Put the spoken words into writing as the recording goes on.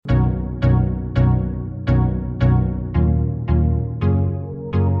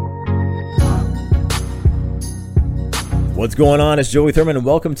What's going on? It's Joey Thurman, and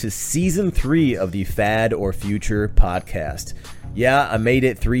welcome to Season 3 of the Fad or Future podcast. Yeah, I made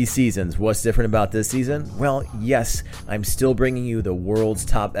it 3 seasons. What's different about this season? Well, yes, I'm still bringing you the world's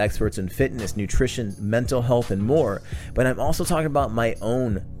top experts in fitness, nutrition, mental health, and more, but I'm also talking about my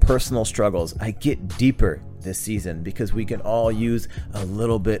own personal struggles. I get deeper this season because we can all use a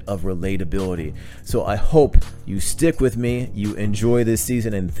little bit of relatability. So I hope you stick with me, you enjoy this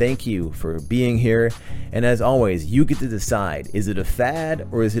season, and thank you for being here. And as always, you get to decide, is it a fad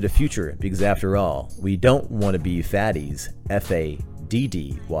or is it a future? Because after all, we don't want to be fatties.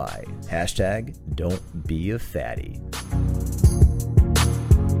 F-A-D-D-Y. Hashtag don't be a fatty.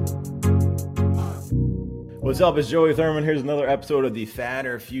 What's up? It's Joey Thurman. Here's another episode of the Fad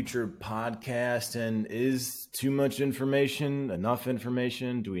or Future podcast. And is too much information enough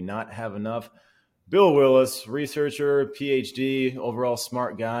information? Do we not have enough? Bill Willis, researcher, PhD, overall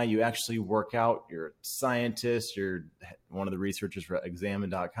smart guy. You actually work out. You're a scientist. You're one of the researchers for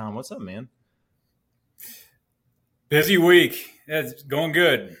examine.com. What's up, man? Busy week. It's going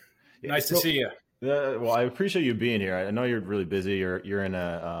good. Nice to see you. Well, I appreciate you being here. I know you're really busy. You're in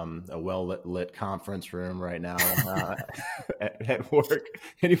a well-lit conference room right now at work.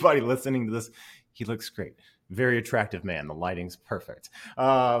 Anybody listening to this, he looks great. Very attractive man. The lighting's perfect.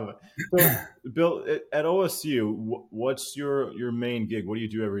 So, Bill, at OSU, what's your main gig? What do you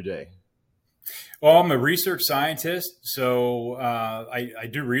do every day? Well, I'm a research scientist, so I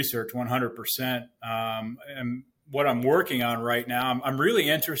do research 100%. And what I'm working on right now, I'm really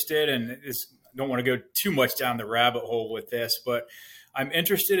interested in is. Don't want to go too much down the rabbit hole with this, but I'm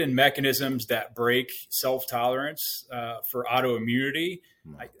interested in mechanisms that break self-tolerance for autoimmunity.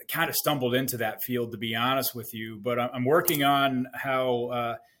 I kind of stumbled into that field, to be honest with you, but I'm working on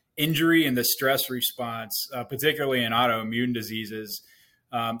how injury and the stress response, particularly in autoimmune diseases,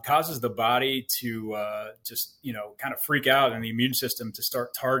 causes the body to just, kind of freak out and the immune system to start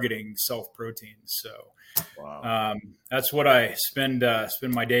targeting self-proteins. So wow. That's what I spend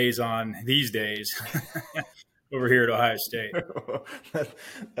my days on these days over here at Ohio State.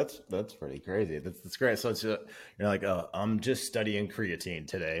 That's pretty crazy. That's great. So it's you're like, oh, I'm just studying creatine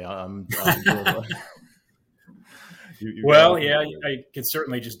today. I could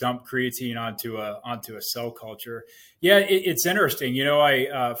certainly just dump creatine onto a cell culture. Yeah, it's interesting.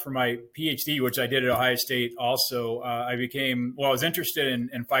 I for my PhD, which I did at Ohio State, also I was interested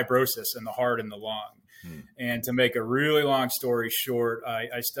in fibrosis in the heart and the lung. And to make a really long story short,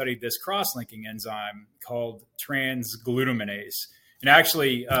 I studied this cross-linking enzyme called transglutaminase. And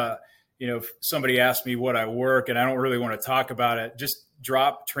actually, if somebody asked me what I work and I don't really want to talk about it, just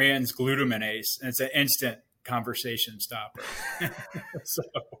drop transglutaminase and it's an instant conversation stopper. So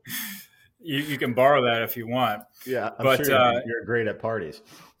you can borrow that if you want. Yeah, I'm sure you're great at parties.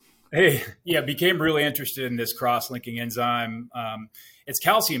 Became really interested in this cross-linking enzyme. It's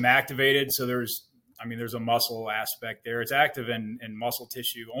calcium activated, so there's a muscle aspect there. It's active in muscle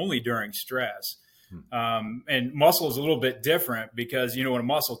tissue only during stress. And muscle is a little bit different because, when a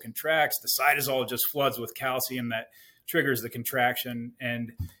muscle contracts, the cytosol just floods with calcium that triggers the contraction.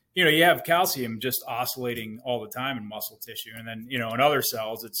 And, you have calcium just oscillating all the time in muscle tissue. And then, in other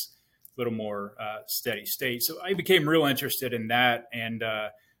cells, it's a little more steady state. So I became real interested in that. And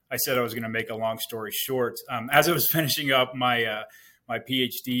I said I was going to make a long story short. As I was finishing up my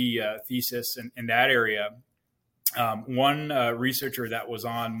PhD thesis in that area, one researcher that was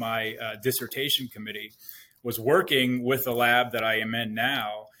on my dissertation committee was working with the lab that I am in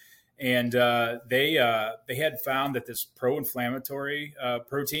now, and they had found that this pro-inflammatory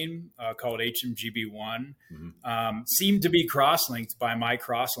protein called HMGB1 seemed to be cross-linked by my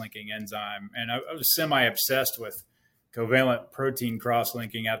cross-linking enzyme, and I was semi-obsessed with covalent protein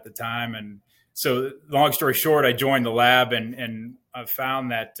cross-linking at the time, and so long story short, I joined the lab and I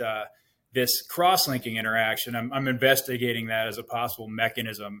found that this cross-linking interaction, I'm investigating that as a possible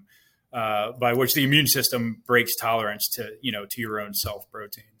mechanism by which the immune system breaks tolerance to your own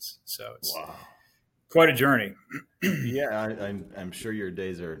self-proteins. So it's quite a journey. Yeah, I'm sure your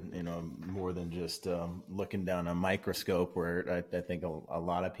days are, more than just looking down a microscope where I think a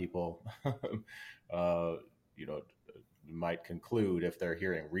lot of people, might conclude if they're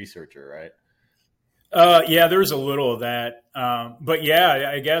hearing researcher, right? There's a little of that. But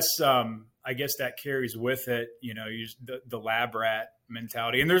yeah, I guess that carries with it, the lab rat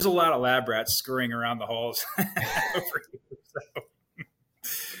mentality. And there's a lot of lab rats scurrying around the halls over here. So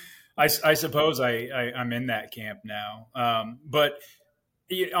I suppose I'm in that camp now. But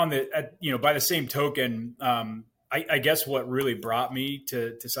by the same token, I guess what really brought me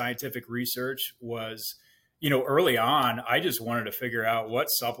to scientific research was, early on, I just wanted to figure out what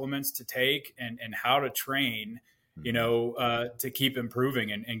supplements to take and how to train to keep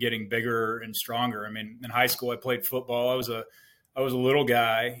improving and getting bigger and stronger. I mean, in high school, I played football. I was a little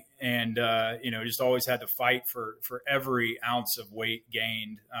guy, and just always had to fight for every ounce of weight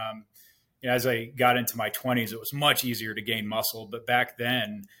gained. As I got into my 20s, it was much easier to gain muscle. But back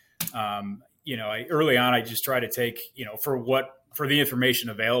then, early on, I just tried to take, for the information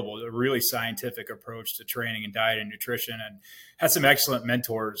available, a really scientific approach to training and diet and nutrition, and had some excellent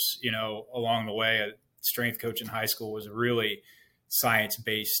mentors, along the way. A strength coach in high school was a really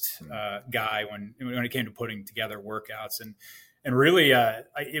science-based guy when it came to putting together workouts, and really,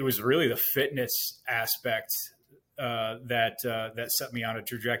 it was really the fitness aspect that set me on a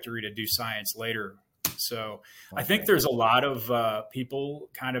trajectory to do science later. So I think there's a lot of people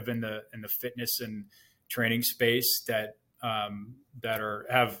kind of in the fitness and training space that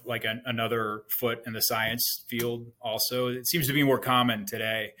have like another foot in the science field. Also, it seems to be more common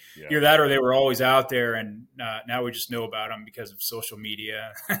today. Yeah. Either that, or they were always out there, and now we just know about them because of social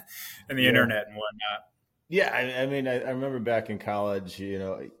media and the internet and whatnot. Yeah, I mean, I remember back in college,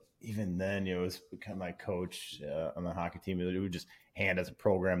 even then, it was kind of my coach on the hockey team. It would just hand us a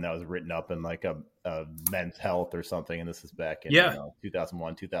program that was written up in like a men's health or something. And this is back in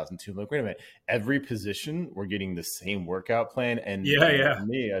 2001, 2002. I'm like, wait a minute, every position we're getting the same workout plan. And for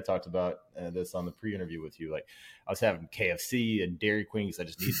me, I talked about this on the pre-interview with you. Like, I was having KFC and Dairy Queen because I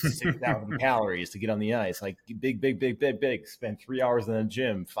just need 6,000 calories to get on the ice. Like big. Spend 3 hours in the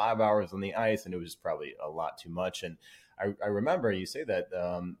gym, 5 hours on the ice. And it was probably a lot too much. And I remember you say that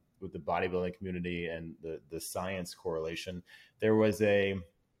with the bodybuilding community and the science correlation, there was a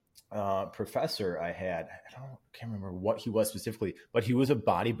professor I had. Can't remember what he was specifically, but he was a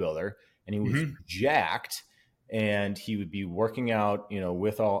bodybuilder and he was jacked, and he would be working out,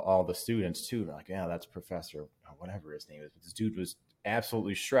 with all the students too. Like, yeah, that's Professor, whatever his name is. But this dude was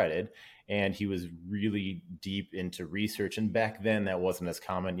absolutely shredded, and he was really deep into research. And back then, that wasn't as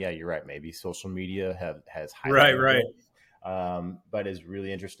common. Yeah, you're right. Maybe social media has highlighted it. But it's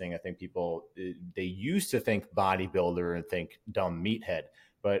really interesting. I think people, they used to think bodybuilder and think dumb meathead,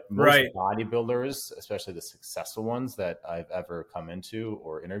 but most bodybuilders, especially the successful ones that I've ever come into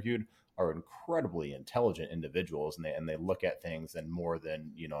or interviewed, are incredibly intelligent individuals, and they look at things and more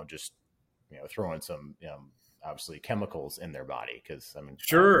than, just, throwing some, obviously chemicals in their body. Cause I mean,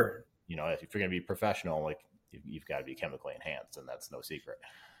 sure. If you're going to be professional, like you've got to be chemically enhanced, and that's no secret.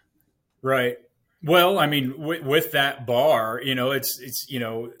 Right. Well, I mean, with that bar, it's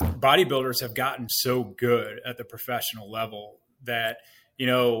bodybuilders have gotten so good at the professional level that,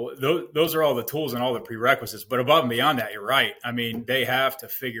 those are all the tools and all the prerequisites. But above and beyond that, you're right. I mean, they have to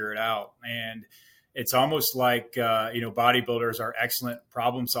figure it out. And it's almost like, bodybuilders are excellent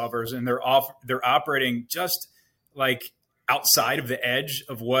problem solvers, and they're operating just like outside of the edge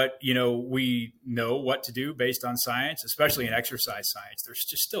of what, we know what to do based on science, especially in exercise science. There's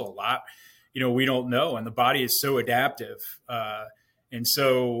just still a lot we don't know, and the body is so adaptive. And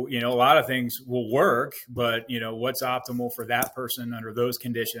so, a lot of things will work, but, what's optimal for that person under those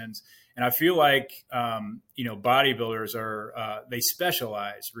conditions. And I feel like, bodybuilders they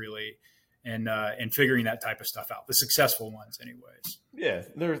specialize really in figuring that type of stuff out, the successful ones anyways. Yeah.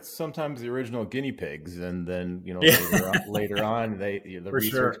 They're sometimes the original guinea pigs. And then, later on, the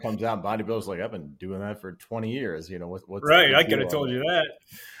research comes out, bodybuilders like, I've been doing that for 20 years. What's right. I could have told you that.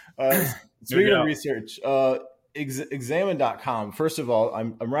 Speaking of research, examine.com. First of all,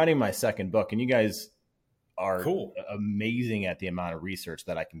 I'm writing my second book, and you guys are amazing at the amount of research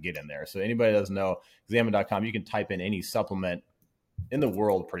that I can get in there. So anybody that doesn't know, examine.com, you can type in any supplement in the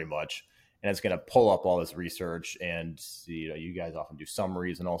world pretty much, and it's going to pull up all this research. And you guys often do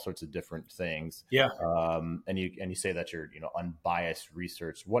summaries and all sorts of different things. Yeah. And you say that you're unbiased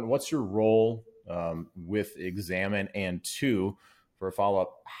research. What's your role with Examine? And two, for a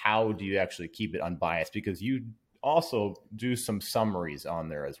follow-up, how do you actually keep it unbiased? Because you also do some summaries on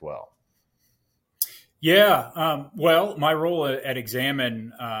there as well. Yeah. Well, my role at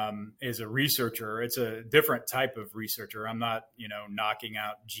Examine is a researcher. It's a different type of researcher. I'm not, knocking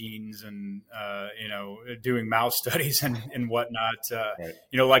out genes and, doing mouse studies and whatnot,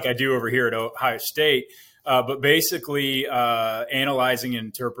 like I do over here at Ohio State. But basically analyzing,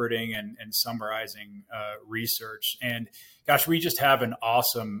 interpreting, and summarizing research. And gosh, we just have an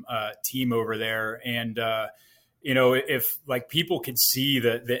awesome team over there. And, if like people could see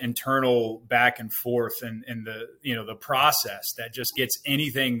the internal back and forth and the, the process that just gets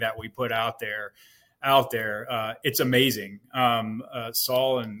anything that we put out there, it's amazing.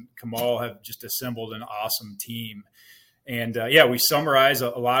 Saul and Kamal have just assembled an awesome team. And we summarize a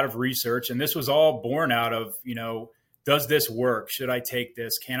lot of research, and this was all born out of, does this work? Should I take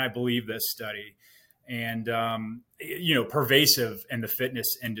this? Can I believe this study? and pervasive in the fitness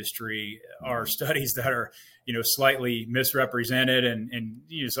industry are studies that are slightly misrepresented, and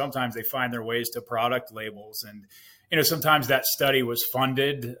sometimes they find their ways to product labels, and sometimes that study was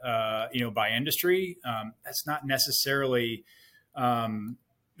funded by industry. That's not necessarily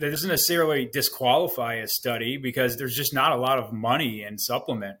that doesn't necessarily disqualify a study, because there's just not a lot of money in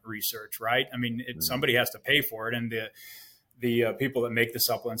supplement research, right? I mean, somebody has to pay for it, and the people that make the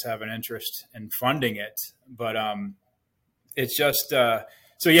supplements have an interest in funding it. But it's just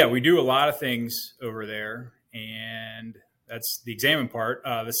so yeah, we do a lot of things over there, and that's the examine part.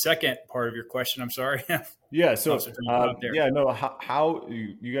 The second part of your question, I'm sorry. Yeah. So, yeah, no, how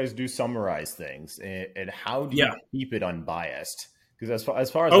you guys do summarize things, and how do you keep it unbiased? Because as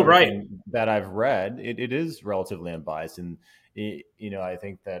far as everything that I've read, it is relatively unbiased. And, I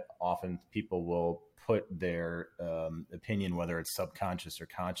think that often people will put their opinion, whether it's subconscious or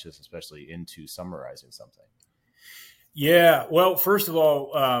conscious, especially into summarizing something. Yeah. Well, first of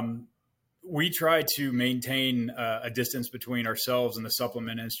all, we try to maintain a distance between ourselves and the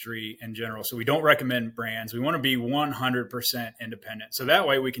supplement industry in general. So we don't recommend brands. We want to be 100% independent. So that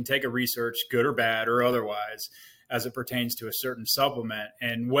way we can take a research, good or bad or otherwise, as it pertains to a certain supplement,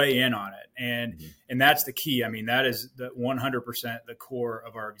 and weigh in on it. And that's the key. I mean, that is the 100% the core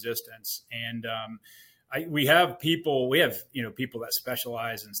of our existence. And we have people that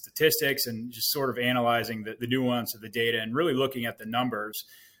specialize in statistics and just sort of analyzing the nuance of the data and really looking at the numbers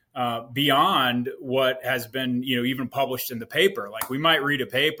beyond what has been, even published in the paper. Like, we might read a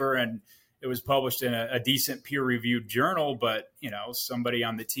paper and it was published in a decent peer-reviewed journal, but, somebody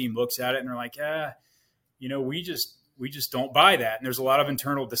on the team looks at it and they're like, we just don't buy that. And there's a lot of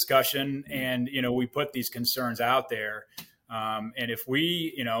internal discussion, and, we put these concerns out there. And if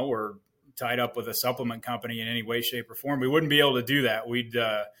we, were tied up with a supplement company in any way, shape or form, we wouldn't be able to do that. We'd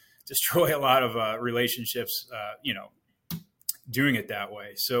destroy a lot of relationships, doing it that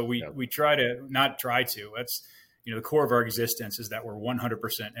way. So we try to not try to. That's, the core of our existence is that we're 100%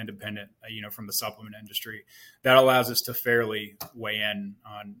 independent, from the supplement industry. That allows us to fairly weigh in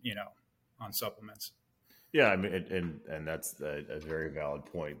on supplements. Yeah, I mean, and that's a very valid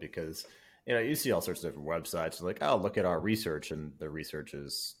point, because you see all sorts of different websites like, oh, look at our research, and the research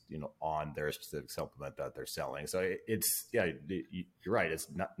is on their specific supplement that they're selling. So it's you're right. It's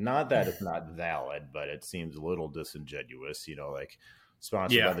not that it's not valid, but it seems a little disingenuous. Like,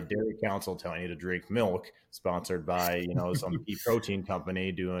 sponsored by the Dairy Council telling you to drink milk, sponsored by some pea protein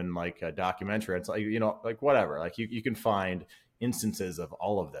company doing like a documentary. It's like like whatever. Like you can find instances of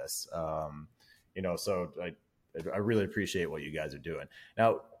all of this. So I really appreciate what you guys are doing.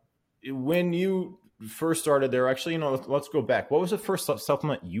 Now, when you first started there, actually, let's go back. What was the first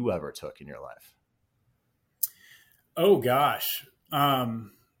supplement you ever took in your life? Oh gosh.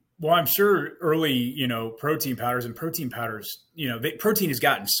 Well, I'm sure early, protein powders, protein has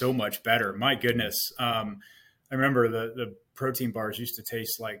gotten so much better. My goodness. I remember the protein bars used to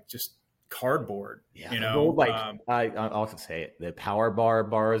taste like just cardboard, I'll say it. The Power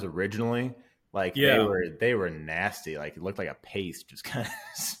bars originally, they were nasty. Like, it looked like a paste just kind of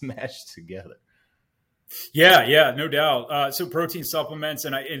smashed together. Yeah, no doubt. So protein supplements,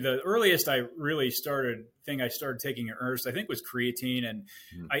 and the earliest I started taking in earnest, I think, was creatine, and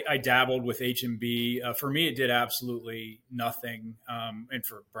I dabbled with HMB. For me, it did absolutely nothing, and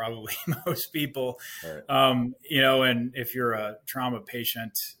for probably most people, right. And if you're a trauma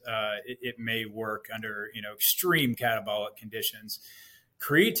patient, it may work under extreme catabolic conditions.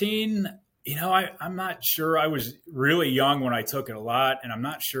 Creatine, I'm not sure. I was really young when I took it a lot, and I'm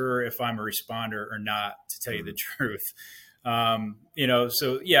not sure if I'm a responder or not, to tell you the truth.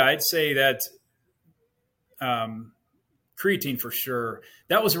 So yeah, I'd say that creatine for sure.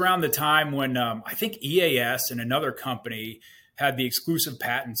 That was around the time when I think EAS and another company had the exclusive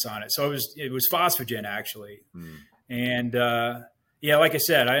patents on it. So it was Phosphagen, actually. And yeah, like I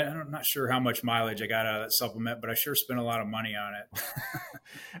said, I'm not sure how much mileage I got out of that supplement, but I sure spent a lot of money on it.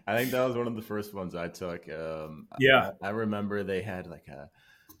 I think that was one of the first ones I took. I remember they had like a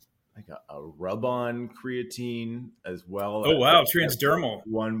rub-on creatine as well. Oh wow, transdermal. At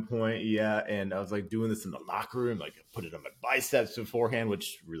one point, yeah, and I was like doing this in the locker room, like I put it on my biceps beforehand,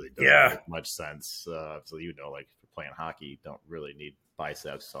 which really doesn't make much sense. So like if you're playing hockey, you don't really need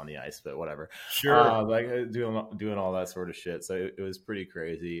biceps on the ice, but whatever. Sure. Doing all that sort of shit. So it was pretty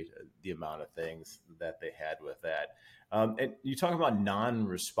crazy, the amount of things that they had with that. And you talk about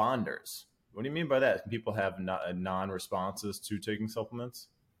non-responders. What do you mean by that? Can people have non-responses to taking supplements?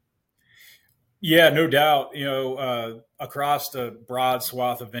 Yeah, no doubt. Across the broad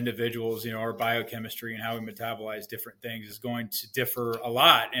swath of individuals, our biochemistry and how we metabolize different things is going to differ a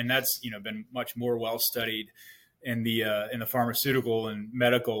lot, and that's been much more well studied in the pharmaceutical and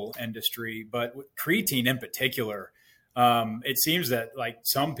medical industry. But with creatine in particular, it seems that like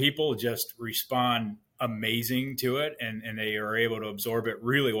some people just respond amazing to it, and they are able to absorb it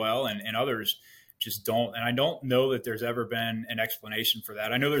really well, and others just don't. And I don't know that there's ever been an explanation for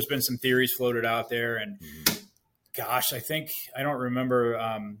that. I know there's been some theories floated out there, and gosh, I don't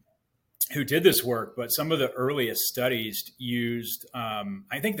remember who did this work, but some of the earliest studies used,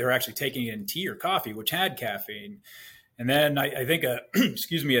 I think they're actually taking it in tea or coffee, which had caffeine. And then I think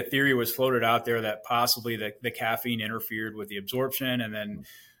excuse me, a theory was floated out there that possibly the caffeine interfered with the absorption. And then,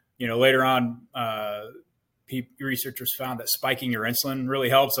 later on, researchers found that spiking your insulin really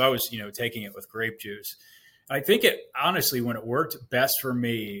helps. So I was, taking it with grape juice. I think honestly, when it worked best for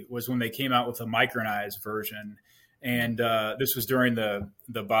me was when they came out with a micronized version. And this was during the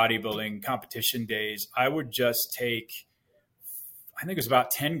bodybuilding competition days. I would just take, I think it was about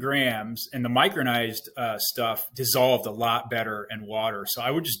 10 grams, and the micronized stuff dissolved a lot better in water. So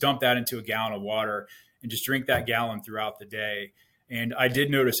I would just dump that into a gallon of water and just drink that gallon throughout the day. And I did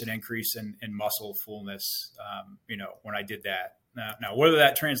notice an increase in muscle fullness, when I did that. Now, whether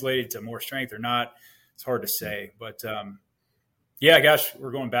that translated to more strength or not, it's hard to say. But yeah, gosh,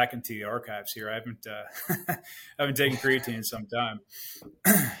 we're going back into the archives here. I haven't taken creatine in some time.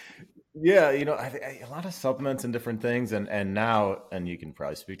 Yeah, a lot of supplements and different things, and now, and you can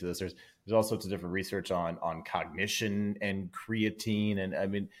probably speak to this. There's all sorts of different research on cognition and creatine, and I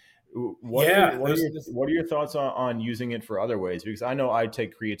mean, what are your thoughts on using it for other ways? Because I know I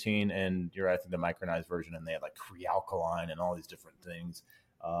take creatine, and I think the micronized version, and they have like crealkaline and all these different things.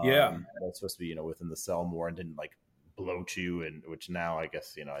 That's supposed to be within the cell more, and didn't like bloat you, and which now I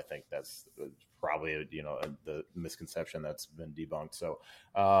guess I think that's probably the misconception that's been debunked. So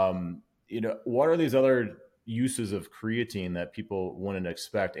what are these other uses of creatine that people wouldn't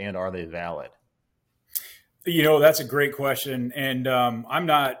expect, and are they valid? That's a great question, and I'm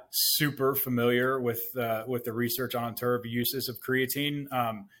not super familiar with the research on term uses of creatine.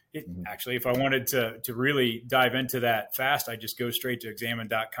 Actually, if I wanted to really dive into that fast, I just go straight to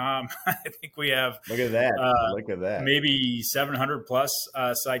examine.com. I think we have look at that maybe 700 plus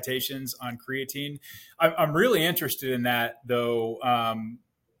citations on creatine. I'm really interested in that though.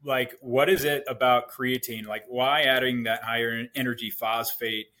 Like, what is it about creatine? Like, why adding that higher energy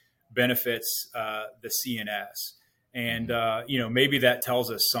phosphate benefits the CNS? And, maybe that tells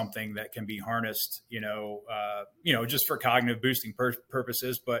us something that can be harnessed, just for cognitive boosting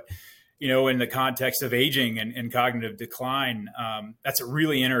purposes. But, in the context of aging and cognitive decline, that's a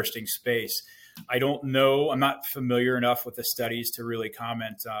really interesting space. I don't know. I'm not familiar enough with the studies to really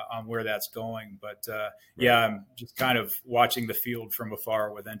comment on where that's going. But, I'm just kind of watching the field from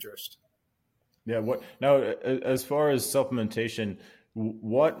afar with interest. Yeah. Now, as far as supplementation,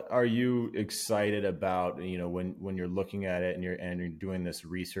 what are you excited about? When you're looking at it and you're doing this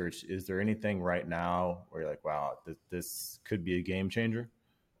research, is there anything right now where you're like, wow, this could be a game changer?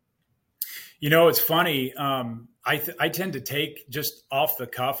 It's funny. I tend to take just off the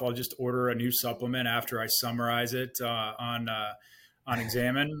cuff. I'll just order a new supplement after I summarize it on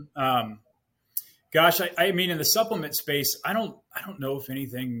Examine. Gosh, I mean, in the supplement space, I don't know if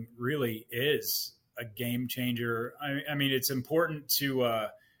anything really is a game changer. I mean, it's important to,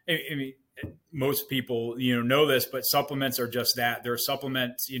 most people, know this, but supplements are just that. They're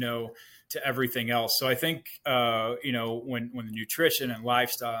supplements, to everything else. So I think, when the nutrition and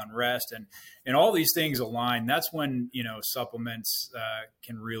lifestyle and rest and all these things align, that's when, supplements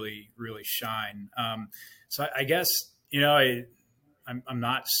can really, really shine. So I guess, I'm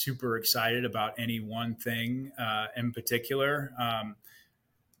not super excited about any one thing in particular.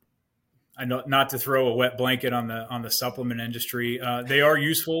 I know, not to throw a wet blanket on the supplement industry. They are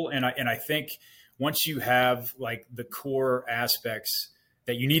useful, and I think once you have like the core aspects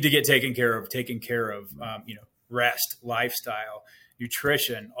that you need to get taken care of, rest, lifestyle,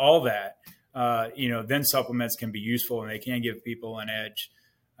 nutrition, all that, then supplements can be useful and they can give people an edge.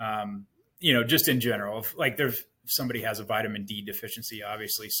 Just in general, if somebody has a vitamin D deficiency,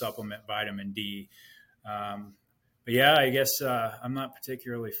 obviously supplement vitamin D. But yeah, I guess I'm not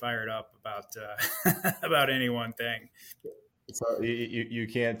particularly fired up about any one thing. So you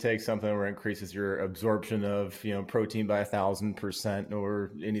can't take something where it increases your absorption of protein by 1,000%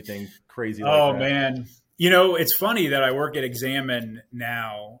 or anything crazy like that. Oh man, it's funny that I work at Examine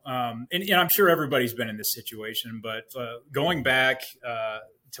now, and I'm sure everybody's been in this situation. But going back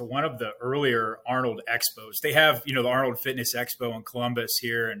to one of the earlier Arnold Expos, they have the Arnold Fitness Expo in Columbus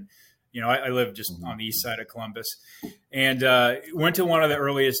here, and I live just on the east side of Columbus, and went to one of the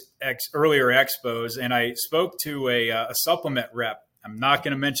earlier expos, and I spoke to a supplement rep. I'm not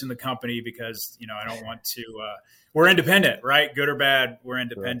going to mention the company because, I don't want to, we're independent, right? Good or bad, we're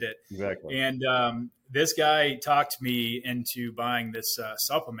independent. Right. Exactly. And this guy talked me into buying this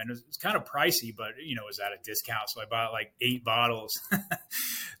supplement. It was kind of pricey, but, it was at a discount. So I bought like 8 bottles,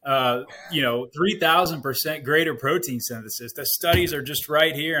 3,000% greater protein synthesis. The studies are just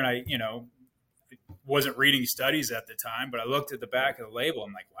right here. And I, wasn't reading studies at the time, but I looked at the back of the label.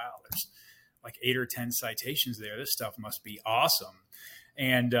 I'm like, wow, there's like 8 or 10 citations there. This stuff must be awesome.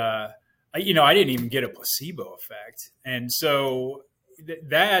 And, I didn't even get a placebo effect. And so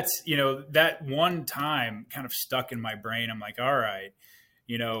that one time kind of stuck in my brain. I'm like, all right,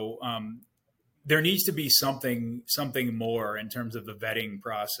 there needs to be something more in terms of the vetting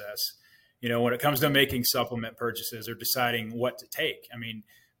process, when it comes to making supplement purchases or deciding what to take. I mean,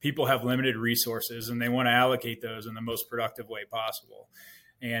 people have limited resources and they want to allocate those in the most productive way possible.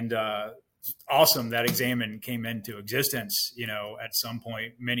 And, awesome that Examine came into existence, at some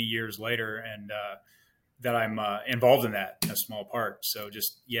point many years later, and that I'm involved in that in a small part. So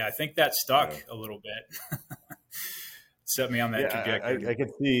I think that stuck a little bit. Set me on that trajectory. I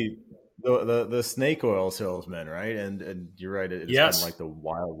could see the snake oil salesman, right? And you're right. It's kind of like the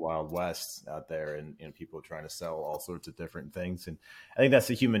wild west out there, and people trying to sell all sorts of different things. And I think that's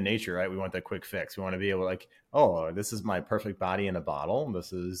the human nature, right? We want that quick fix. We want to be able to this is my perfect body in a bottle.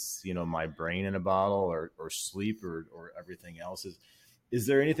 This is, my brain in a bottle, or sleep, or everything else. Is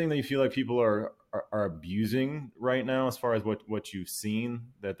there anything that you feel like people are abusing right now as far as what you've seen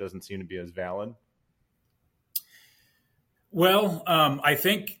that doesn't seem to be as valid? Well, I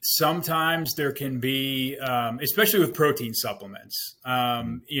think sometimes there can be, especially with protein supplements,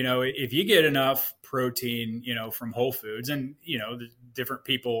 if you get enough protein, from whole foods, and, different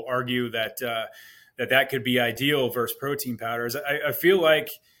people argue that that could be ideal versus protein powders. I feel like,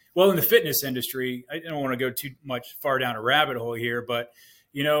 well, in the fitness industry, I don't want to go too much far down a rabbit hole here, but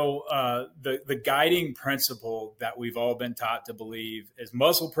the guiding principle that we've all been taught to believe is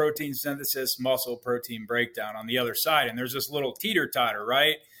muscle protein synthesis, muscle protein breakdown on the other side. And there's this little teeter-totter,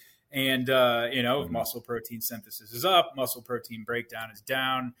 right? And, if muscle protein synthesis is up, muscle protein breakdown is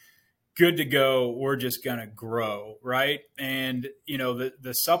down, good to go. We're just going to grow, right? And,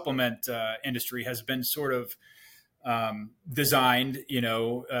 the supplement industry has been sort of designed,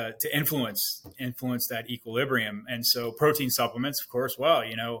 to influence that equilibrium. And so protein supplements, of course,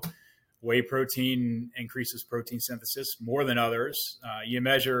 whey protein increases protein synthesis more than others. You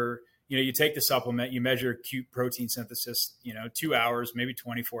measure, you take the supplement, you measure acute protein synthesis, 2 hours, maybe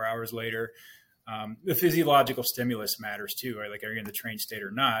 24 hours later. The physiological stimulus matters too, right? Like, are you in the trained state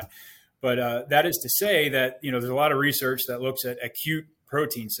or not? But that is to say that, there's a lot of research that looks at acute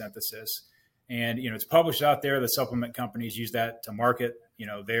protein synthesis. And, it's published out there. The supplement companies use that to market,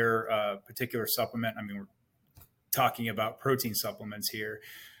 their particular supplement. I mean, we're talking about protein supplements here.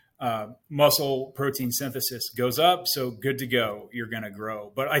 Muscle protein synthesis goes up, so good to go. You're going to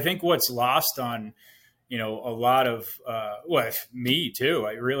grow. But I think what's lost on, a lot of, me too.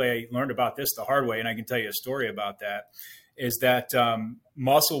 I learned about this the hard way, and I can tell you a story about that. Is that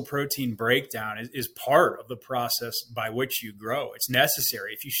muscle protein breakdown is part of the process by which you grow. It's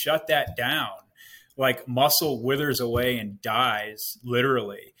necessary. If you shut that down, like, muscle withers away and dies,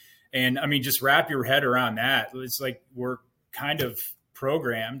 literally. And I mean, just wrap your head around that. It's like we're kind of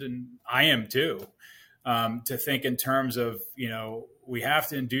programmed, and I am too, to think in terms of, we have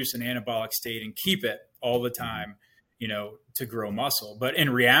to induce an anabolic state and keep it all the time, to grow muscle. But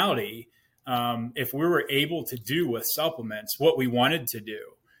in reality, if we were able to do with supplements what we wanted to do,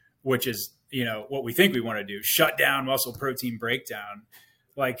 which is, what we think we want to do, shut down muscle protein breakdown,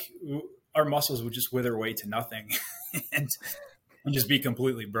 like, our muscles would just wither away to nothing and just be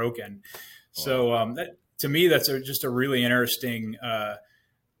completely broken. So that, to me, that's just a really interesting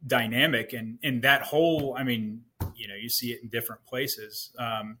dynamic. And that whole, I mean, you see it in different places.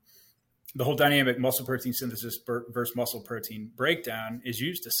 The whole dynamic muscle protein synthesis versus muscle protein breakdown is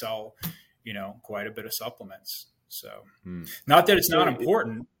used to sell, quite a bit of supplements. So not that it's not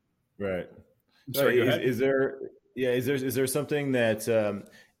important. Right. Sorry, go ahead. Is there something that,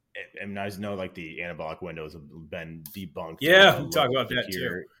 and I know, like, the anabolic windows have been debunked. Yeah. We'll talk about that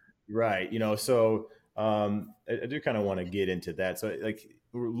too. Right. So I do kind of want to get into that. So, like,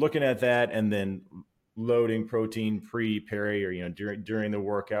 we're looking at that, and then loading protein peri, or, during the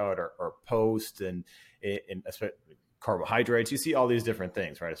workout or post, and especially carbohydrates. You see all these different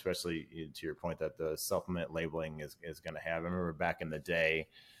things, right? Especially to your point that the supplement labeling is going to have. I remember back in the day,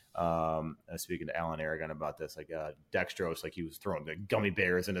 Speaking to Alan Aragon about this, like dextrose, like he was throwing the gummy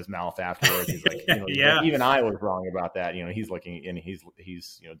bears in his mouth afterwards. He's like, even I was wrong about that. He's looking and he's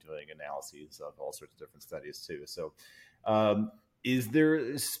doing analyses of all sorts of different studies too. So, is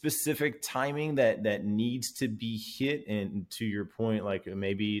there specific timing that needs to be hit? And to your point, like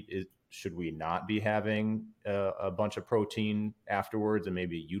maybe should we not be having a bunch of protein afterwards and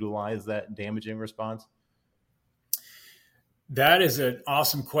maybe utilize that damaging response? That is an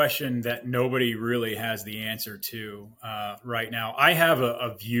awesome question that nobody really has the answer to right now. I have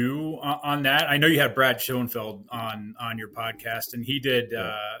a view on that. I know you had Brad Schoenfeld on your podcast, and he did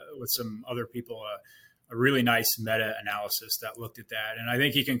with some other people a really nice meta-analysis that looked at that. And I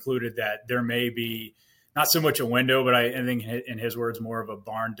think he concluded that there may be not so much a window, but I think in his words, more of a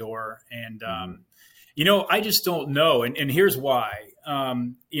barn door. And, I just don't know. And here's why.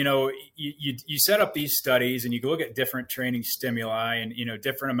 You set up these studies and you look at different training stimuli and,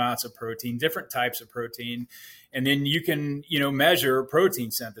 different amounts of protein, different types of protein, and then you can, measure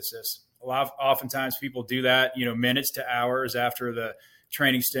protein synthesis. Oftentimes people do that, minutes to hours after the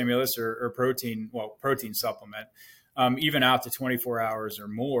training stimulus or protein supplement, even out to 24 hours or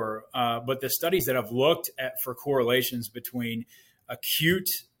more. But the studies that have looked at for correlations between acute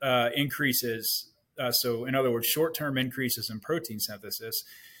increases, so in other words, short-term increases in protein synthesis,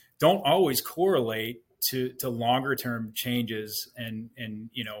 don't always correlate to longer-term changes in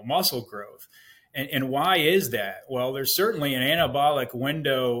muscle growth. And why is that? Well, there's certainly an anabolic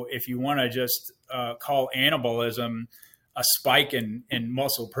window if you want to just call anabolism a spike in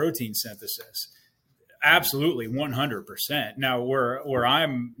muscle protein synthesis. Absolutely, 100%. Now, where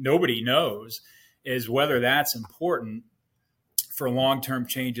nobody knows is whether that's important for long-term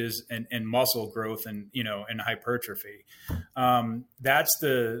changes in muscle growth and and hypertrophy. That's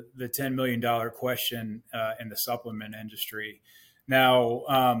the $10 million question in the supplement industry.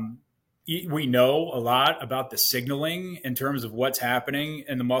 Now, we know a lot about the signaling in terms of what's happening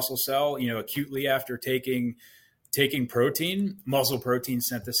in the muscle cell. Acutely after taking protein, muscle protein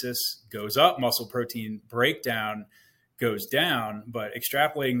synthesis goes up, muscle protein breakdown goes down. But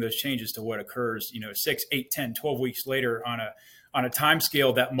extrapolating those changes to what occurs, 6, 8, 10, 12 weeks later on a time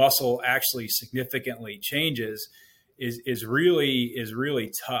scale that muscle actually significantly changes is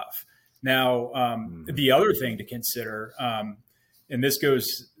really tough. Now, the other thing to consider, and this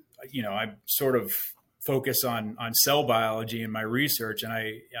goes, I sort of focus on cell biology in my research, and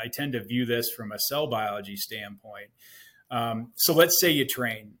I tend to view this from a cell biology standpoint. So let's say you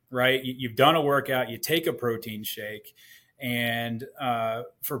train, right? You've done a workout, you take a protein shake, and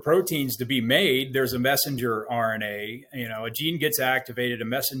for proteins to be made, there's a messenger RNA. A gene gets activated, a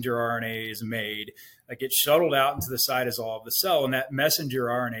messenger RNA is made, that gets shuttled out into the cytosol of the cell, and that messenger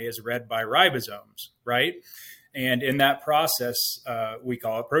RNA is read by ribosomes, right? And in that process, we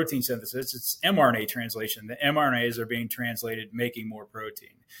call it protein synthesis. It's mRNA translation. The mRNAs are being translated, making more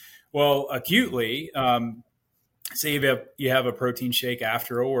protein. Well, acutely, say you have a protein shake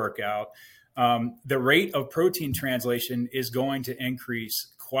after a workout, the rate of protein translation is going to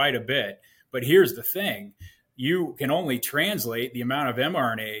increase quite a bit. But here's the thing. You can only translate the amount of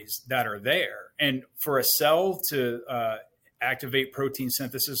mRNAs that are there. And for a cell to activate protein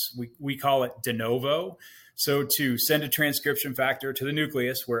synthesis, we call it de novo. So to send a transcription factor to the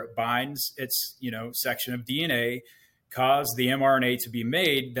nucleus where it binds its section of DNA, cause the mRNA to be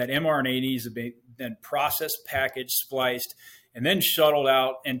made, that mRNA needs to be then processed, packaged, spliced, and then shuttled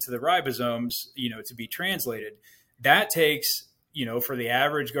out into the ribosomes, to be translated. That takes, for the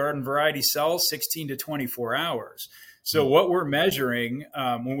average garden variety cell, 16 to 24 hours. So what we're measuring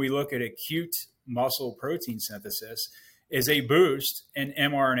when we look at acute muscle protein synthesis is a boost in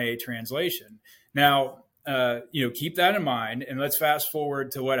mRNA translation. Now, keep that in mind, and let's fast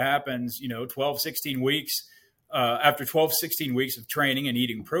forward to what happens, 12, 16 weeks, after 12, 16 weeks of training and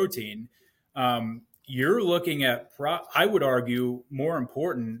eating protein, you're looking at, I would argue, more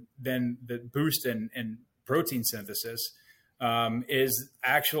important than the boost in protein synthesis is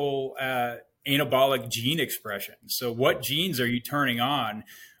actual anabolic gene expression. So what genes are you turning on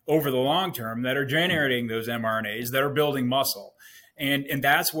over the long term that are generating those mRNAs that are building muscle? And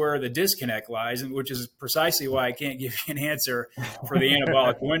that's where the disconnect lies, and which is precisely why I can't give you an answer for the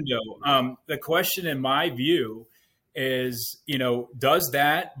anabolic window. The question, in my view, is, does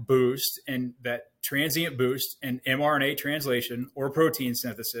that boost and that transient boost in mRNA translation or protein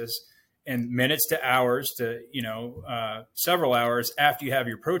synthesis in minutes to hours to, several hours after you have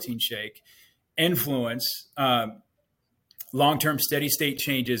your protein shake influence long-term steady state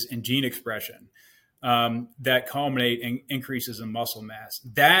changes in gene expression that culminate in increases in muscle mass?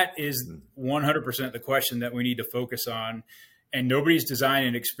 That is 100% the question that we need to focus on and nobody's designed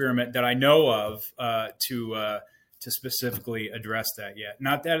an experiment that I know of to specifically address that yet.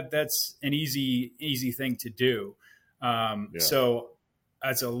 Not that that's an easy thing to do. So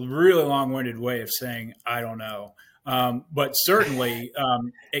that's a really long-winded way of saying I don't know. But certainly,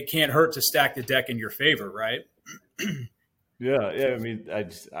 it can't hurt to stack the deck in your favor, right? Yeah. I mean,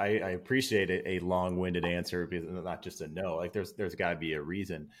 I appreciate a long-winded answer because not just a no. Like there's got to be a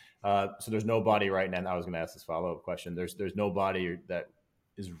reason. So there's nobody right now. I was going to ask this follow-up question. There's nobody that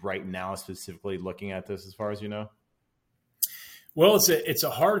is right now specifically looking at this, as far as you know. Well, it's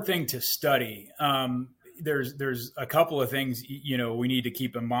a hard thing to study. There's a couple of things we need to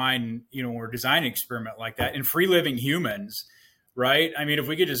keep in mind when we're designing an experiment like that. In free living humans, right? I mean, if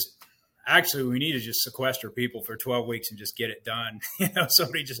we could we need to just sequester people for 12 weeks and just get it done.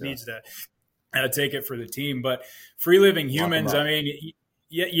 Somebody just needs to take it for the team. But free living humans, I mean,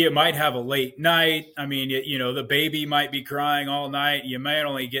 you might have a late night. I mean, the baby might be crying all night. You might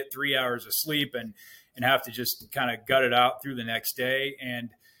only get 3 hours of sleep and have to just kind of gut it out through the next day. And,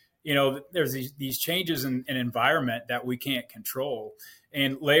 there's these changes in environment that we can't control.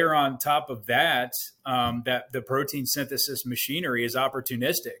 And layer on top of that, that the protein synthesis machinery is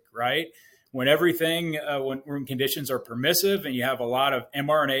opportunistic, right? When everything, when conditions are permissive and you have a lot of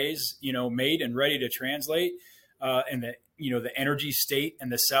mRNAs, made and ready to translate, and the energy state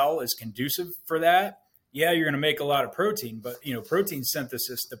and the cell is conducive for that, you're going to make a lot of protein. But the protein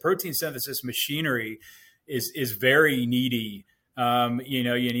synthesis machinery is very needy. You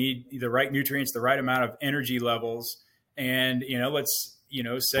need the right nutrients, the right amount of energy levels, and let's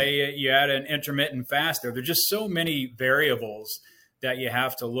say you add an intermittent fast. There's just so many variables that you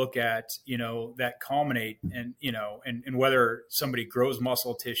have to look at, that culminate and whether somebody grows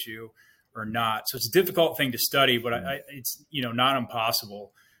muscle tissue or not. So it's a difficult thing to study, but it's not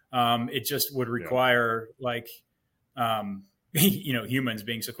impossible. It just would require humans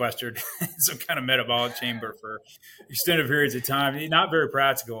being sequestered in some kind of metabolic chamber for extended periods of time. Not very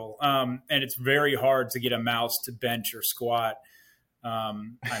practical. And it's very hard to get a mouse to bench or squat,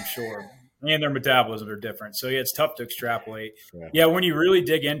 I'm sure. And their metabolisms are different. So it's tough to extrapolate. When you really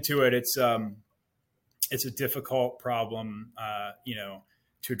dig into it, it's a difficult problem,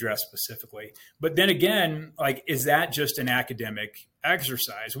 to address specifically. But then again, is that just an academic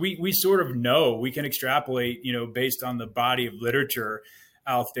exercise? We sort of know, we can extrapolate, based on the body of literature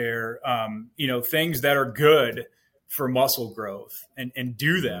out there, things that are good for muscle growth and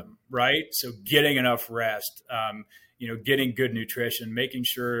do them, right? So getting enough rest, getting good nutrition, making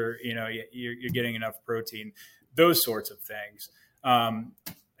sure, you're getting enough protein, those sorts of things.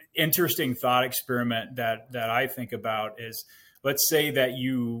 Interesting thought experiment that I think about is, let's say that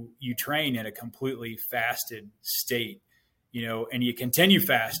you train in a completely fasted state, and you continue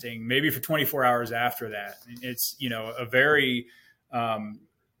fasting maybe for 24 hours after that. It's, a very,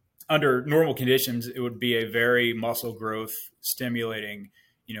 under normal conditions, it would be a very muscle growth stimulating,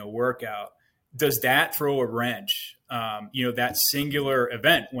 workout. Does that throw a wrench? That singular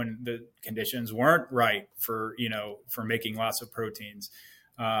event when the conditions weren't right for making lots of proteins,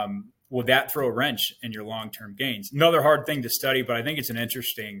 will that throw a wrench in your long-term gains? Another hard thing to study, but I think it's an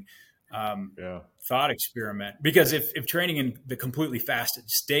interesting thought experiment, because if training in the completely fasted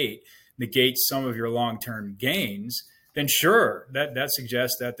state negates some of your long-term gains, then sure, that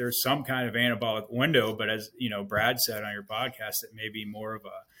suggests that there's some kind of anabolic window. But as Brad said on your podcast, it may be more of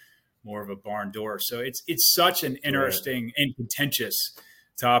a barn door. So it's such an interesting and contentious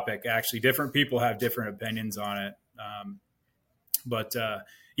topic. Actually, different people have different opinions on it.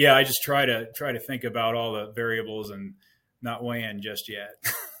 I just try to think about all the variables and not weigh in just yet.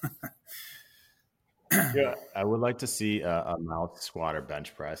 I would like to see a mouth squat or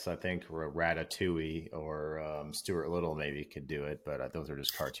bench press. I think Ratatouille or Stuart Little maybe could do it, but those are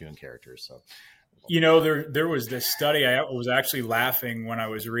just cartoon characters. So, there was this study. I was actually laughing when I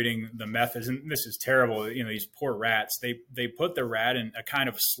was reading the methods, and this is terrible. These poor rats. They put the rat in a kind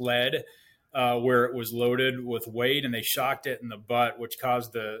of sled where it was loaded with weight, and they shocked it in the butt, which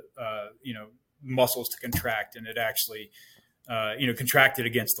caused the muscles to contract, and it actually contracted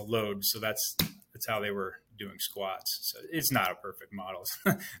against the load. So that's how they were doing squats. So it's not a perfect model.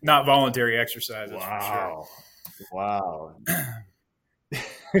 Not voluntary exercises. Wow. For sure. Wow.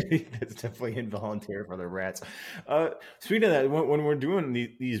 That's definitely involuntary for the rats. Speaking of that, when we're doing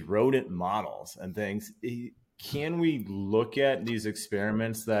these rodent models and things, can we look at these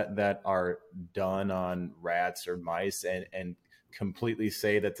experiments that are done on rats or mice and completely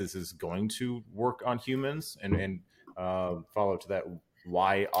say that this is going to work on humans? And follow up to that,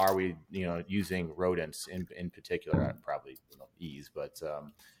 why are we using rodents in particular? Probably ease, but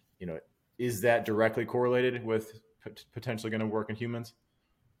is that directly correlated with potentially going to work in humans?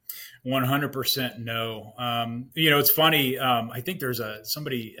 100% no. It's funny. I think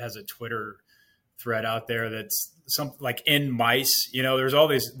somebody has a Twitter thread out there that's some like in mice. There's all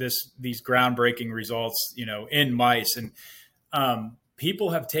these groundbreaking results. In mice, and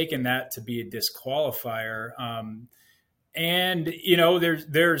people have taken that to be a disqualifier. And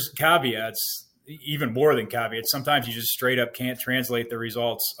there's caveats, even more than caveats. Sometimes you just straight up can't translate the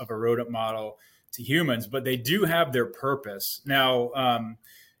results of a rodent model to humans, but they do have their purpose. Now,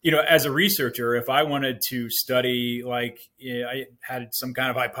 as a researcher, if I wanted to study, I had some kind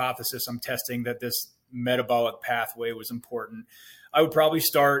of hypothesis, I'm testing that this metabolic pathway was important, I would probably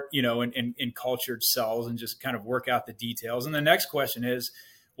start, in cultured cells and just kind of work out the details. And the next question is,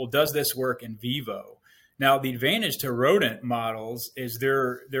 well, does this work in vivo? Now, the advantage to rodent models is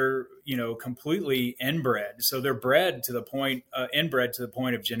they're completely inbred. So they're inbred to the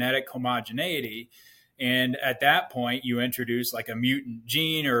point of genetic homogeneity. And at that point, you introduce like a mutant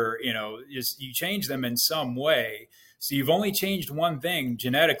gene, or you change them in some way. So you've only changed one thing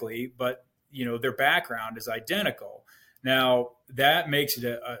genetically, but their background is identical. Now, that makes it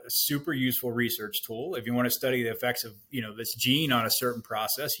a super useful research tool. If you want to study the effects of, this gene on a certain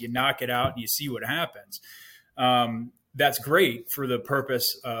process, you knock it out and you see what happens. That's great for the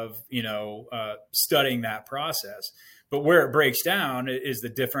purpose of, studying that process. But where it breaks down is the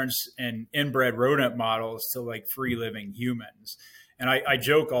difference in inbred rodent models to like free living humans. And I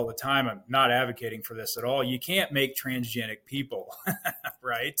joke all the time, I'm not advocating for this at all. You can't make transgenic people,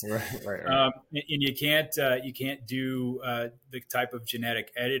 right? Right. And you can't do the type of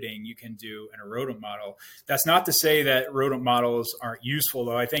genetic editing you can do in a rodent model. That's not to say that rodent models aren't useful,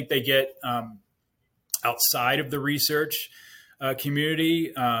 though. I think they get outside of the research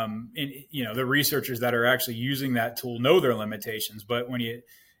community. And, the researchers that are actually using that tool know their limitations. But when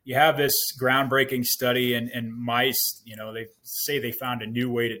you have this groundbreaking study in mice, they say they found a new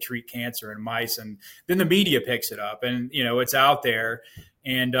way to treat cancer in mice, and then the media picks it up and, it's out there.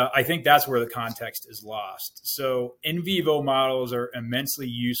 And I think that's where the context is lost. So in vivo models are immensely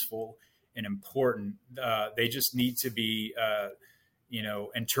useful and important. They just need to be,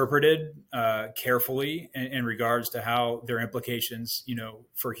 interpreted carefully in regards to how their implications,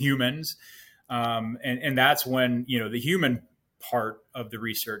 for humans. And that's when, the human part of the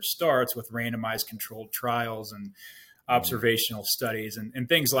research starts with randomized controlled trials and observational studies and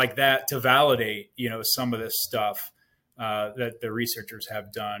things like that to validate, some of this stuff that the researchers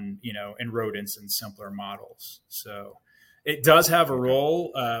have done, in rodents and simpler models. So it does have a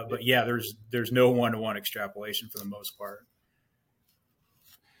role, but yeah, there's no one-to-one extrapolation for the most part.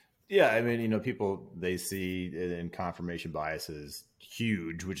 Yeah, I mean, people, they see in confirmation bias is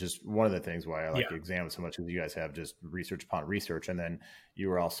huge, which is one of the things why I like to examine so much, because you guys have just research upon research. And then you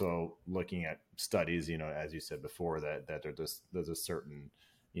were also looking at studies, as you said before, that there's a certain,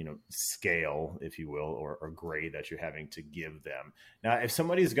 scale, if you will, or grade that you're having to give them. Now, if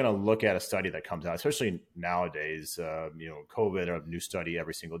somebody's going to look at a study that comes out, especially nowadays, COVID, a new study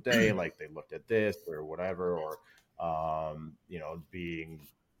every single day, like they looked at this or whatever, or,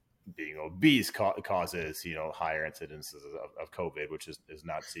 being obese causes, higher incidences of COVID, which is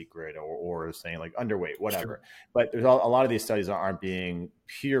not secret, or saying like underweight, whatever. Sure. But there's a lot of these studies aren't being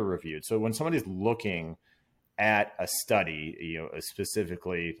peer reviewed. So when somebody's looking at a study,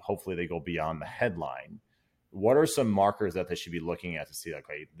 specifically, hopefully they go beyond the headline. What are some markers that they should be looking at to see like,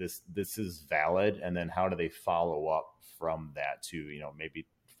 okay, this is valid? And then how do they follow up from that to, maybe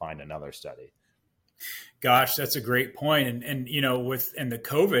find another study? Gosh, that's a great point. And in the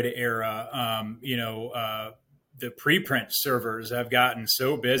COVID era, the preprint servers have gotten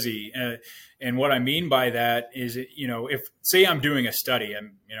so busy. And what I mean by that is, if say I'm doing a study,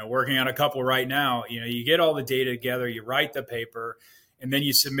 I'm, working on a couple right now, you get all the data together, you write the paper, and then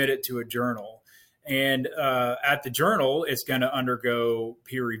you submit it to a journal. And at the journal, it's going to undergo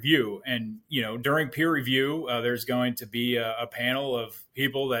peer review. And, during peer review, there's going to be a panel of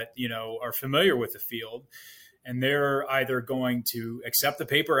people that, are familiar with the field. And they're either going to accept the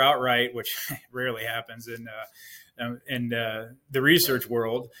paper outright, which rarely happens in the research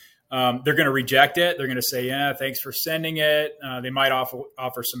world. They're going to reject it. They're going to say, yeah, thanks for sending it. They might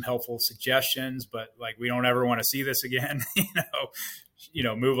offer some helpful suggestions, but like, we don't ever want to see this again,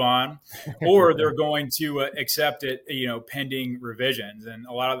 move on. Or they're going to accept it, pending revisions. And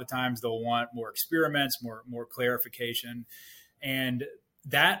a lot of the times they'll want more experiments, more clarification. And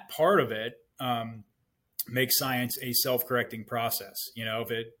that part of it makes science a self-correcting process.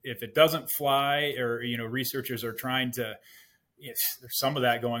 If it doesn't fly, or, researchers are trying to, there's some of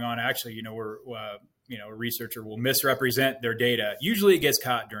that going on actually, where, a researcher will misrepresent their data. Usually it gets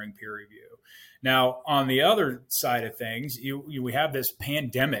caught during peer review. Now, on the other side of things, we have this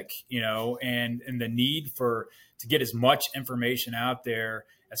pandemic, and the need to get as much information out there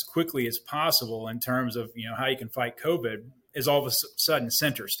as quickly as possible in terms of, how you can fight COVID is all of a sudden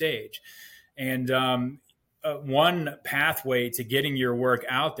center stage. And one pathway to getting your work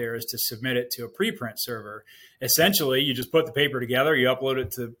out there is to submit it to a preprint server. Essentially, you just put the paper together, you upload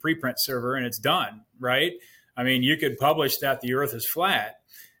it to the preprint server, and it's done, right? I mean, you could publish that the earth is flat,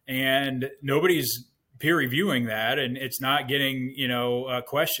 and nobody's peer reviewing that, and it's not getting, a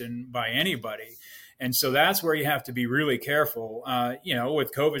question by anybody. And so that's where you have to be really careful,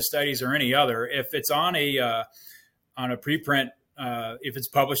 with COVID studies or any other. If it's on a preprint, if it's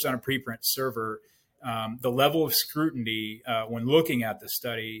published on a preprint server, the level of scrutiny when looking at the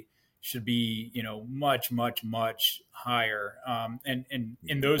study should be, much, much, much higher. And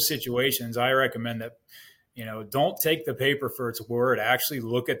in those situations, I recommend that, don't take the paper for its word. Actually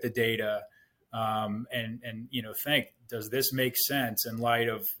look at the data and think, does this make sense in light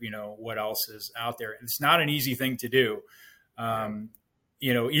of, what else is out there? It's not an easy thing to do.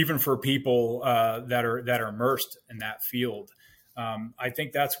 Even for people that are immersed in that field. I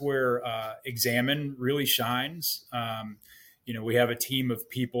think that's where Examine really shines. We have a team of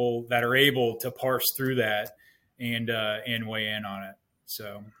people that are able to parse through that and weigh in on it.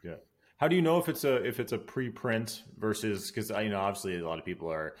 So, yeah. How do you know if it's a preprint versus, because obviously a lot of people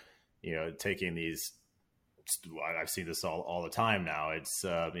are taking these. I've seen this all the time now. It's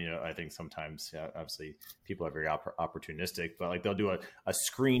I think sometimes obviously people are very opportunistic, but like they'll do a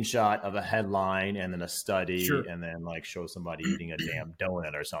screenshot of a headline and then a study, sure, and then like show somebody eating a damn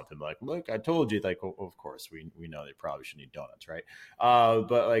donut or something. Like, look, I told you. Like, of course we know they probably shouldn't eat donuts, right?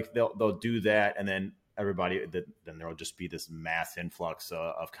 But like they'll do that, and then then there'll just be this mass influx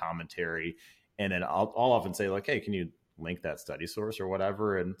of commentary, and then I'll often say like, hey, can you link that study source or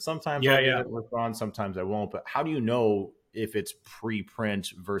whatever? And sometimes I'll get it respond, sometimes I won't. But how do you know if it's preprint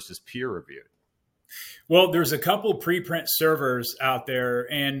versus peer reviewed? Well, there's a couple preprint servers out there,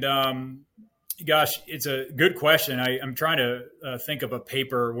 and gosh, it's a good question. I'm trying to think of a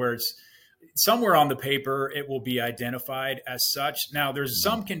paper where it's somewhere on the paper, it will be identified as such. Now, there's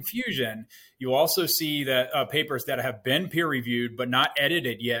some confusion. You also see that papers that have been peer reviewed but not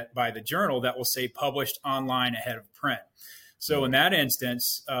edited yet by the journal that will say published online ahead of print. So in that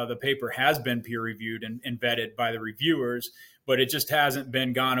instance, the paper has been peer reviewed and vetted by the reviewers, but it just hasn't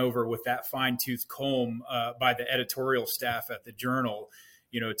been gone over with that fine-tooth comb by the editorial staff at the journal,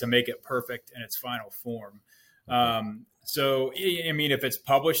 to make it perfect in its final form. So, I mean, if it's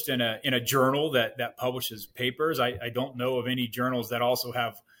published in a journal that publishes papers, I don't know of any journals that also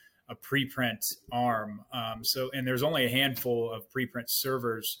have a preprint arm. And there's only a handful of preprint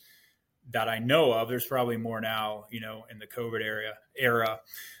servers that I know of. There's probably more now, in the COVID era.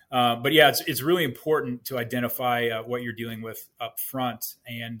 But yeah, it's really important to identify what you're dealing with up front.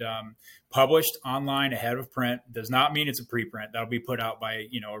 And published online ahead of print does not mean it's a preprint. That'll be put out by,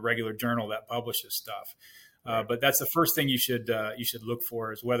 a regular journal that publishes stuff. But that's the first thing you should look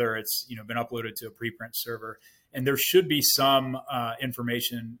for, is whether it's been uploaded to a preprint server, and there should be some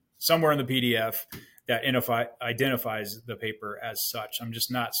information somewhere in the PDF that identifies the paper as such. I'm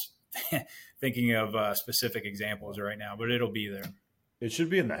just not thinking of specific examples right now, but it'll be there. It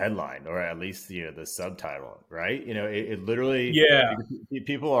should be in the headline, or at least the subtitle, right? It literally,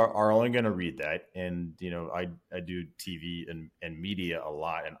 people are only going to read that, and I do TV and media a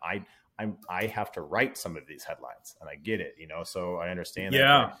lot, and I have to write some of these headlines, and I get it, so I understand that.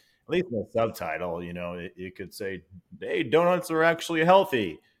 Yeah. At least in the subtitle, it could say, "Hey, donuts are actually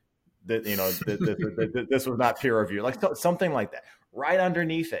healthy." That this was not peer reviewed, like something like that. Right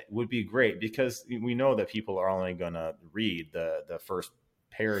underneath it would be great, because we know that people are only going to read the first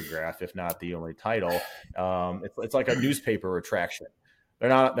paragraph, if not the only title. It's like a newspaper retraction. They're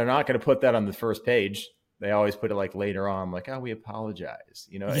not going to put that on the first page. They always put it like later on, like, "Oh, we apologize,"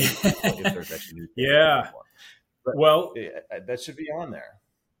 if there's actually but well, that should be on there.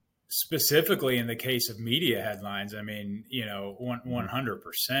 Specifically in the case of media headlines, I mean,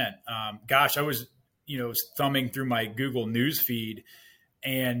 100%. Gosh, I was, thumbing through my Google News feed,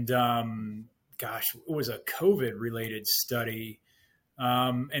 and it was a COVID related study.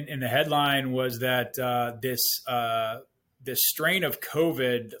 And the headline was that this strain of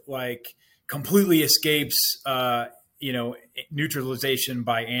COVID, like, completely escapes, neutralization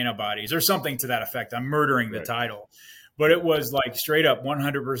by antibodies or something to that effect. I'm murdering the title, but it was like straight up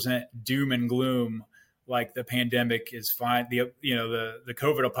 100% doom and gloom. Like, the pandemic is fine. The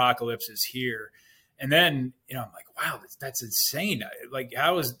COVID apocalypse is here. And then, I'm like, wow, that's insane. Like,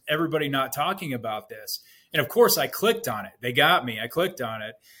 how is everybody not talking about this? And of course I clicked on it. They got me. I clicked on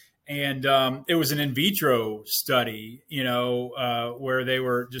it. And it was an in vitro study, where they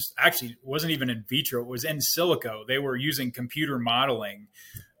were actually, it wasn't even in vitro, it was in silico. They were using computer modeling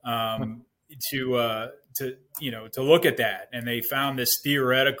um, to look at that, and they found this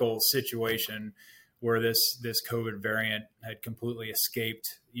theoretical situation where this COVID variant had completely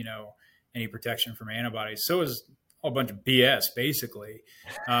escaped, any protection from antibodies. So it was a whole bunch of BS, basically.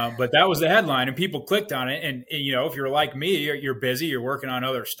 But that was the headline, and people clicked on it. And if you're like me, you're busy, you're working on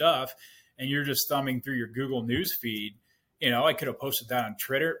other stuff, and you're just thumbing through your Google News feed. I could have posted that on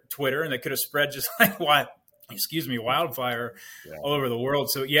Twitter, and they could have spread just like wildfire all over the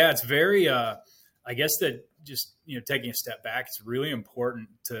world. So yeah, it's very, I guess that just, taking a step back, it's really important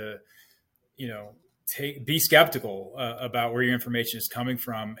to, be skeptical about where your information is coming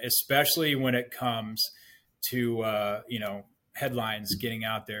from, especially when it comes to, headlines getting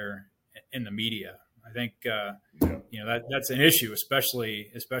out there in the media. I think, that's an issue,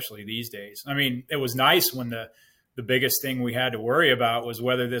 especially these days. I mean, it was nice when the biggest thing we had to worry about was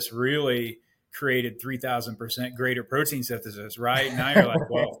whether this really created 3,000% greater protein synthesis, right? Now you're like,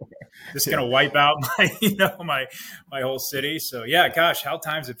 well, this is going to wipe out my whole city. So yeah, gosh, how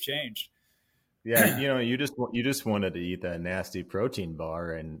times have changed. Yeah, you just wanted to eat that nasty protein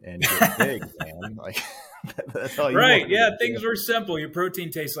bar and get big, man. Like that's all you right? Yeah, things were simple. Your protein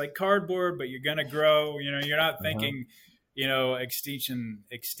tastes like cardboard, but you're gonna grow. You're not thinking, extinction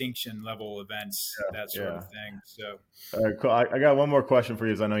level events, that sort of thing. So, all right, cool. I got one more question for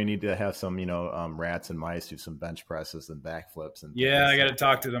you, because I know you need to have some, rats and mice do some bench presses and backflips and yeah, I got to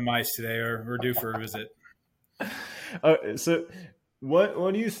talk to the mice today, or we're due for a visit. So,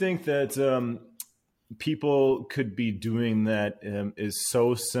 what do you think that people could be doing that is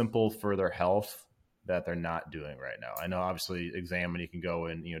so simple for their health that they're not doing right now? I know, obviously, Examine, you can go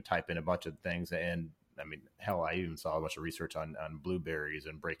and type in a bunch of things, and I mean, hell, I even saw a bunch of research on blueberries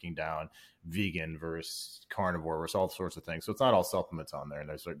and breaking down vegan versus carnivore versus all sorts of things. So it's not all supplements on there, and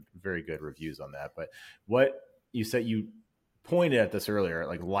there's very good reviews on that. But what you said, you pointed at this earlier,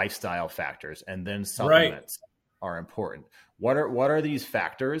 like lifestyle factors, and then supplements are important. What are these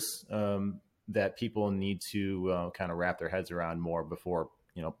factors that people need to kind of wrap their heads around more before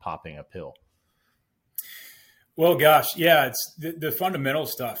popping a pill? Well, gosh, yeah, it's the fundamental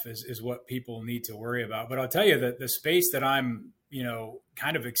stuff is what people need to worry about. But I'll tell you that the space that I'm,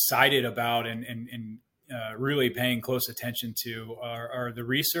 kind of excited about and really paying close attention to are the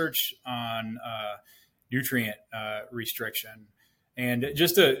research on nutrient restriction. And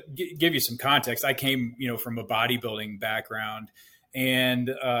just to give you some context, I came, from a bodybuilding background, and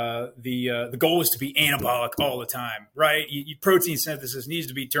the goal is to be anabolic all the time, right? Protein synthesis needs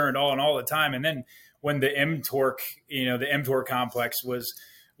to be turned on all the time, and then when the mTOR, the mTOR complex was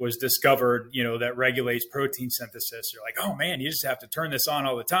discovered, that regulates protein synthesis, you're like, oh man, you just have to turn this on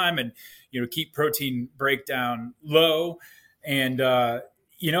all the time and, keep protein breakdown low. And, I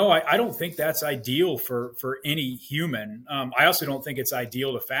don't think that's ideal for any human. I also don't think it's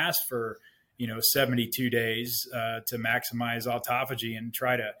ideal to fast for, 72 days to maximize autophagy and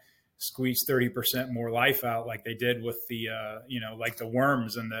try to squeeze 30% more life out like they did with the, like the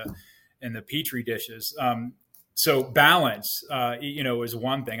worms and the Petri dishes. So balance, is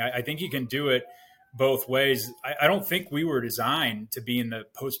one thing. I think you can do it both ways. I don't think we were designed to be in the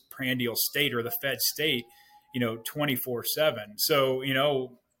postprandial state or the fed state, 24/7. So,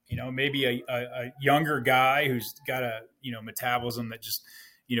 maybe a younger guy who's got a, metabolism that just,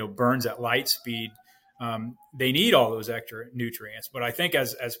 burns at light speed. They need all those extra nutrients. But I think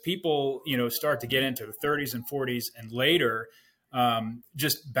as people, start to get into the 30s and 40s and later,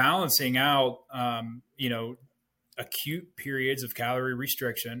 just balancing out, acute periods of calorie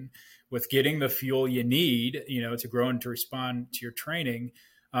restriction with getting the fuel you need, to grow and to respond to your training.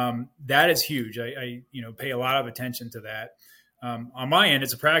 That is huge. I pay a lot of attention to that. On my end,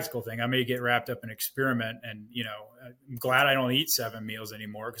 it's a practical thing. I may get wrapped up in experiment, and, I'm glad I don't eat 7 meals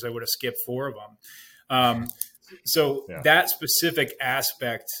anymore, because I would have skipped 4 of them. That specific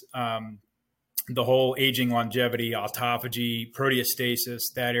aspect, the whole aging, longevity, autophagy,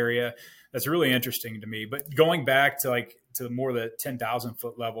 proteostasis, that area, that's really interesting to me. But going back to more the 10,000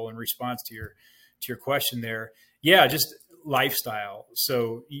 foot level in response to your question there, yeah, just lifestyle.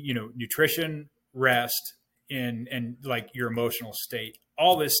 So, nutrition, rest, and like your emotional state,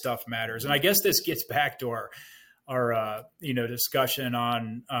 all this stuff matters. And I guess this gets back to our discussion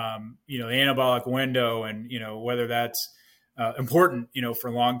on, the anabolic window, and, whether that's important,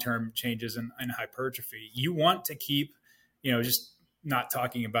 for long-term changes in hypertrophy. You want to keep, just not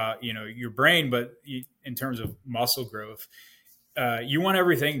talking about, your brain, but in terms of muscle growth, you want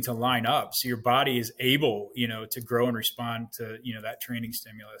everything to line up so your body is able, to grow and respond to, that training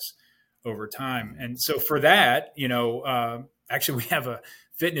stimulus over time. And so for that, actually we have a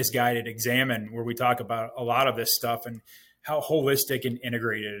fitness guide at Examine where we talk about a lot of this stuff and how holistic and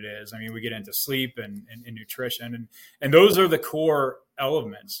integrated it is. I mean, we get into sleep and nutrition, and those are the core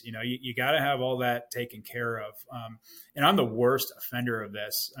elements. You got to have all that taken care of. And I'm the worst offender of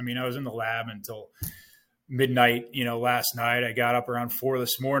this. I mean, I was in the lab until midnight, last night. I got up around 4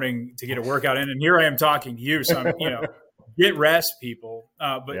 this morning to get a workout in, and here I am talking to you. So I'm, get rest, people.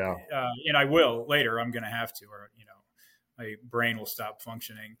 And I will later. I'm going to have to, or my brain will stop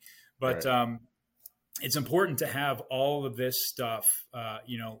functioning. But right. It's important to have all of this stuff,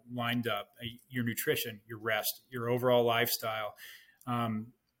 lined up. Your nutrition, your rest, your overall lifestyle.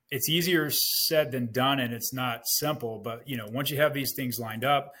 It's easier said than done, and it's not simple. But once you have these things lined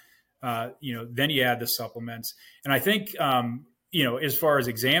up, then you add the supplements. And I think, as far as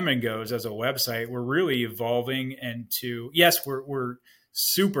Examine goes as a website, we're really evolving into, yes, we're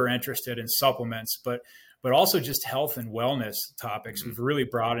super interested in supplements, but also just health and wellness topics. Mm-hmm. We've really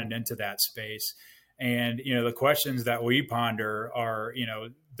broadened into that space. And, the questions that we ponder are,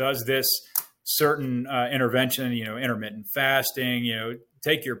 does this certain intervention, intermittent fasting,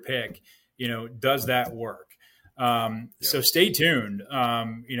 take your pick, does that work? So stay tuned.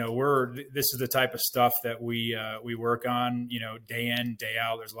 This is the type of stuff that we work on, day in, day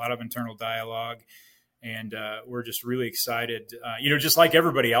out. There's a lot of internal dialogue, and we're just really excited, just like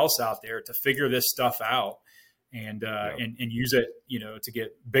everybody else out there, to figure this stuff out and use it, to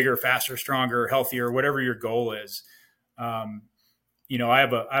get bigger, faster, stronger, healthier, whatever your goal is. I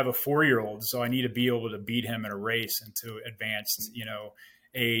have a 4-year-old, so I need to be able to beat him in a race into advanced,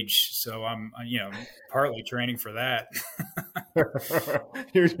 age. So I'm partly training for that.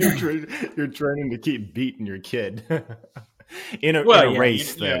 you're training to keep beating your kid in a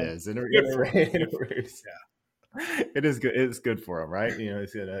race. In a race. Yeah. It is good. It's good for him, right?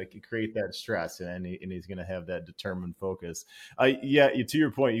 He's going to create that stress, and he's going to have that determined focus. To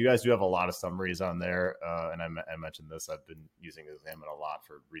your point, you guys do have a lot of summaries on there, and I mentioned this. I've been using Examine a lot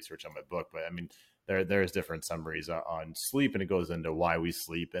for research on my book, but I mean, there's different summaries on sleep, and it goes into why we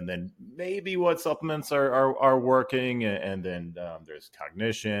sleep, and then maybe what supplements are working, and then there's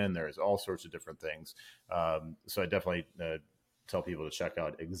cognition. There's all sorts of different things. So I definitely tell people to check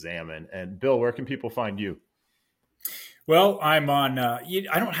out Examine. And Bill, where can people find you? Well, I'm on,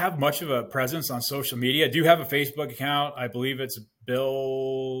 I don't have much of a presence on social media. I do have a Facebook account. I believe it's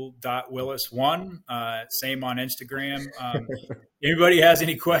bill.willis1. Same on Instagram. Anybody has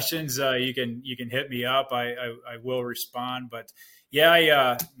any questions, you can hit me up. I will respond, but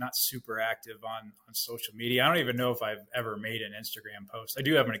not super active on social media. I don't even know if I've ever made an Instagram post. I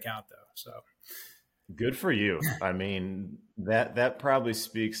do have an account though. So good for you. I mean, that probably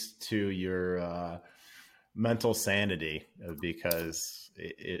speaks to your, mental sanity, because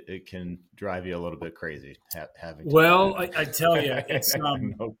it can drive you a little bit crazy having. I tell you, it's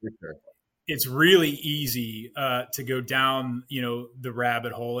it's really easy to go down the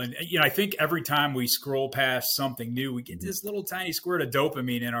rabbit hole, and I think every time we scroll past something new, we get this little tiny squirt of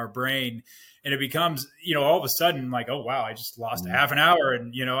dopamine in our brain, and it becomes all of a sudden like, oh wow, I just lost a half an hour,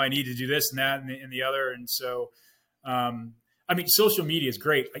 and I need to do this and that and the other, and so social media is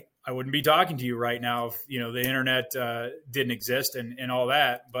great. I wouldn't be talking to you right now if, the internet didn't exist and all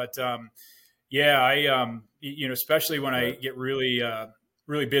that. But especially when I get really,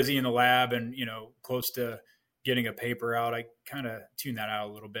 really busy in the lab and, close to getting a paper out, I kind of tune that out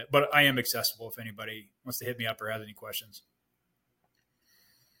a little bit. But I am accessible if anybody wants to hit me up or has any questions.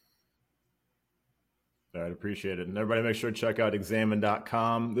 I'd appreciate it. And everybody make sure to check out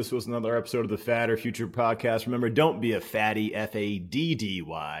examine.com. This was another episode of the Fad or Future podcast. Remember, don't be a fatty,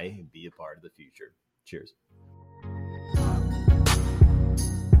 FADDY. Be a part of the future. Cheers.